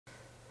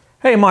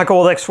Hey,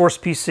 Michael with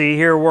XForcePC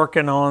here,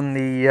 working on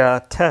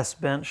the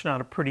test bench.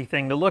 Not a pretty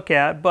thing to look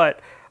at,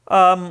 but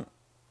I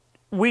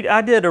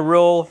did a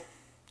real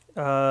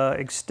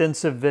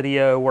extensive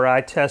video where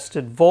I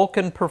tested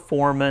Vulkan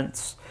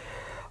performance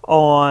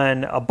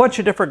on a bunch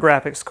of different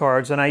graphics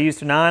cards, and I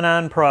used an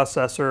i9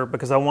 processor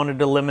because I wanted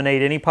to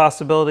eliminate any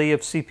possibility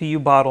of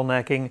CPU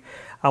bottlenecking.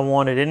 I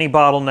wanted any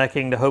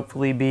bottlenecking to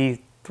hopefully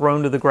be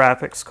thrown to the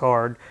graphics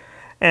card.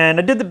 And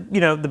I did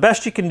the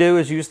best you can do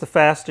is use the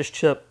fastest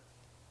chip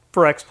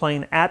for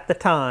X-Plane at the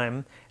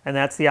time, and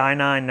that's the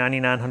i9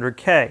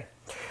 9900K.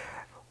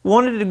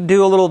 Wanted to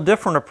do a little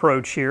different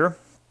approach here.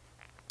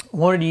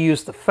 Wanted to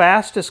use the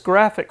fastest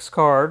graphics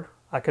card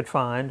I could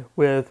find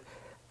with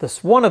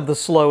one of the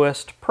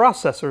slowest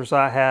processors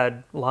I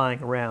had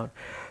lying around.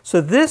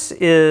 So this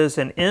is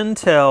an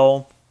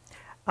Intel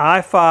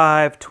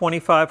i5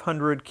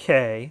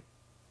 2500K.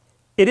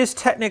 It is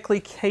technically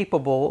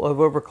capable of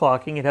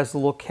overclocking. It has the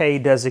little K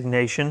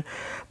designation,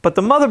 but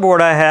the motherboard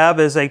I have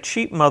is a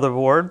cheap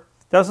motherboard,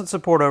 doesn't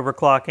support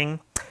overclocking,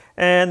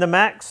 and the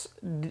max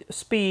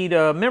speed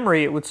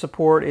memory it would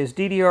support is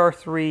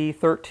DDR3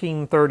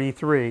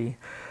 1333.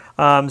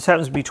 This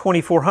happens to be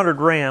 2400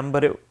 RAM,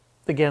 but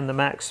again, the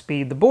max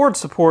speed the board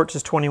supports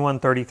is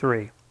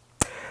 2133.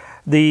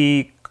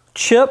 The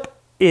chip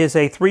is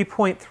a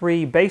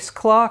 3.3 base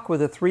clock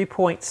with a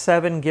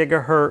 3.7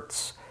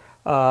 gigahertz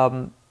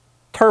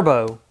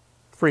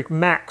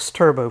max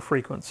turbo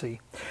frequency.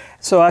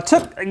 So I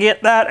took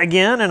that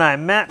again and I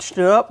matched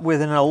it up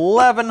with an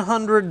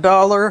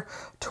 $1,100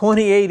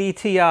 2080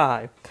 Ti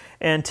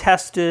and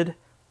tested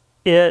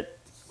it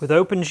with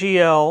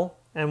OpenGL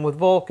and with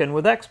Vulkan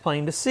with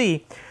X-Plane to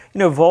see,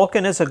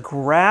 Vulkan is a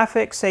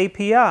graphics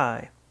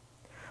API.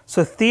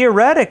 So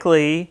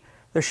theoretically,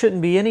 there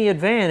shouldn't be any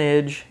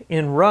advantage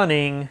in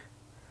running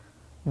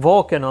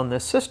Vulkan on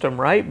this system,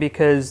 right?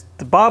 Because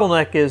the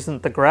bottleneck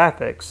isn't the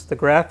graphics. The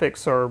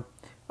graphics are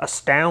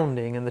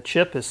astounding and the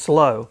chip is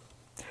slow.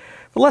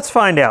 But let's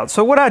find out.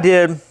 So what I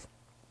did,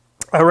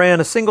 I ran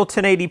a single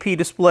 1080p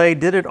display,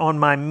 did it on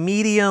my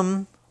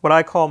medium, what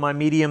I call my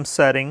medium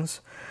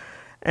settings,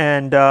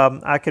 and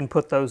I can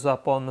put those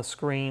up on the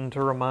screen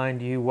to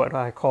remind you what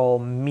I call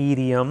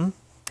medium.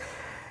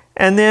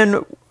 And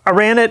then I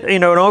ran it,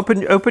 in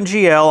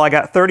OpenGL. I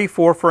got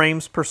 34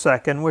 frames per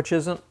second, which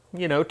isn't,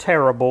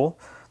 terrible.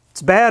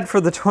 It's bad for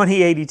the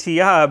 2080 Ti,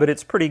 but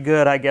it's pretty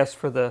good, I guess,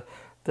 for the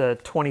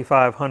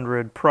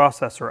 2500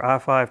 processor,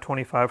 i5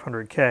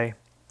 2500K.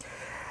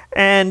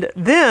 And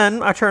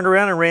then I turned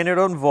around and ran it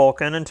on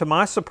Vulkan, and to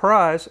my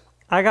surprise,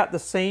 I got the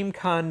same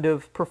kind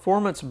of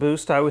performance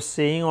boost I was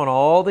seeing on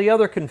all the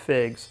other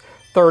configs,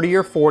 30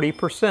 or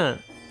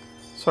 40%.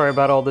 Sorry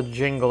about all the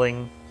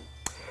jingling.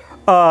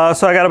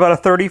 So I got about a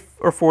 30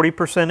 or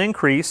 40%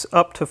 increase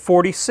up to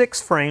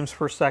 46 frames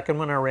per second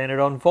when I ran it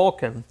on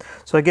Vulkan.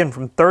 So again,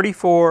 from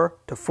 34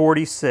 to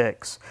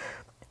 46.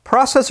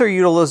 Processor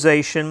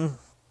utilization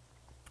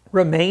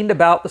remained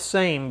about the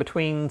same,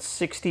 between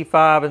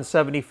 65 and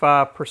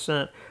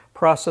 75%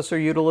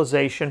 processor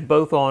utilization,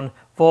 both on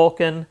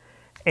Vulkan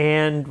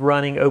and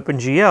running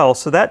OpenGL.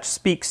 So that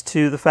speaks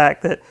to the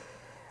fact that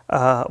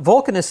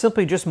Vulkan is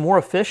simply just more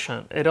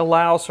efficient. It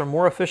allows for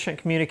more efficient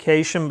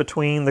communication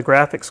between the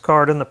graphics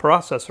card and the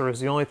processor is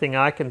the only thing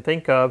I can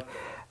think of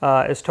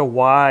as to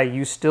why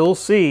you still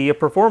see a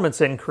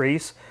performance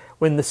increase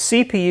when the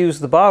CPU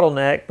is the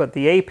bottleneck, but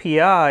the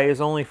API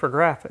is only for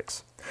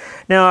graphics.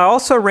 Now, I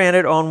also ran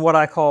it on what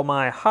I call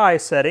my high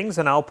settings,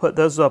 and I'll put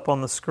those up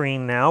on the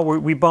screen now.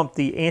 We bumped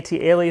the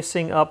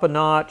anti-aliasing up a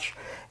notch,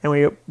 and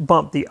we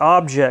bumped the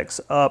objects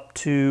up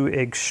to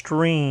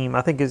extreme,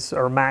 I think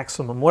or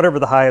maximum, whatever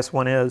the highest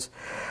one is.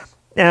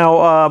 Now,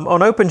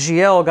 on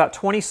OpenGL, got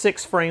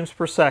 26 frames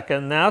per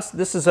second. Now,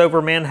 this is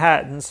over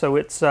Manhattan, so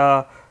it's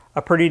a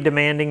pretty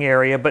demanding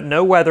area, but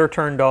no weather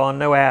turned on,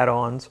 no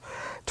add-ons.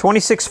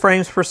 26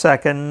 frames per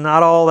second,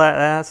 not all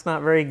that's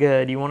not very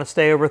good. You want to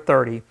stay over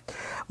 30.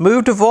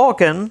 Moved to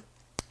Vulkan,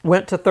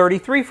 went to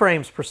 33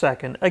 frames per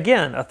second.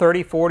 Again, a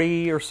 30,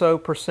 40 or so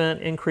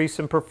 % increase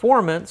in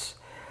performance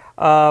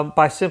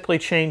by simply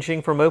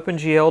changing from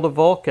OpenGL to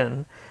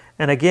Vulkan.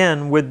 And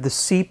again, with the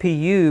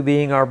CPU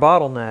being our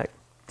bottleneck.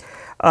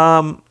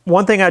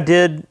 One thing I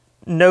did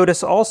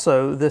notice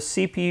also, the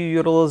CPU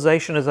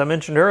utilization, as I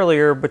mentioned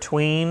earlier,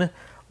 between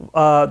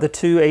the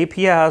two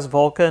APIs,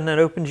 Vulkan and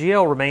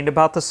OpenGL, remained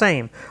about the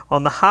same.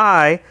 On the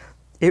high,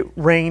 it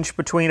ranged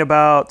between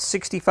about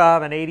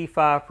 65 and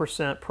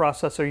 85%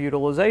 processor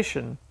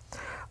utilization.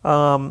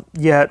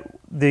 Yet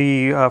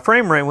the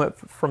frame rate went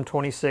from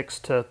 26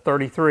 to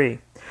 33.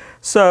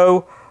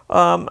 So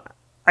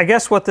I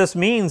guess what this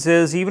means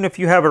is even if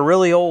you have a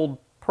really old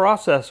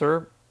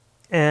processor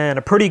and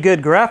a pretty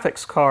good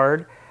graphics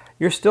card,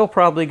 you're still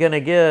probably going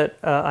to get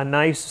a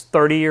nice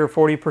 30 or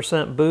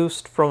 40%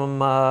 boost from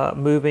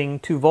moving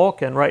to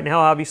Vulkan. Right now,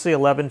 obviously,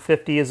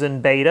 1150 is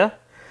in beta.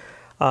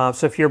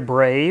 So if you're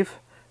brave,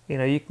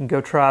 you can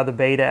go try the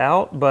beta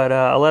out. But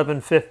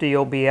 1150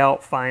 will be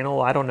out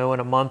final, I don't know,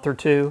 in a month or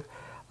two.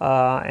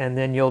 and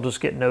then you'll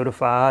just get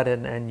notified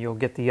and you'll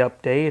get the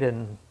update,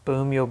 and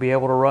boom, you'll be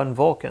able to run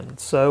Vulkan.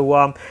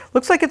 So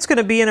looks like it's going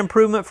to be an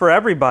improvement for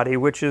everybody,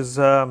 which is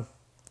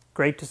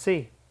great to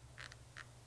see.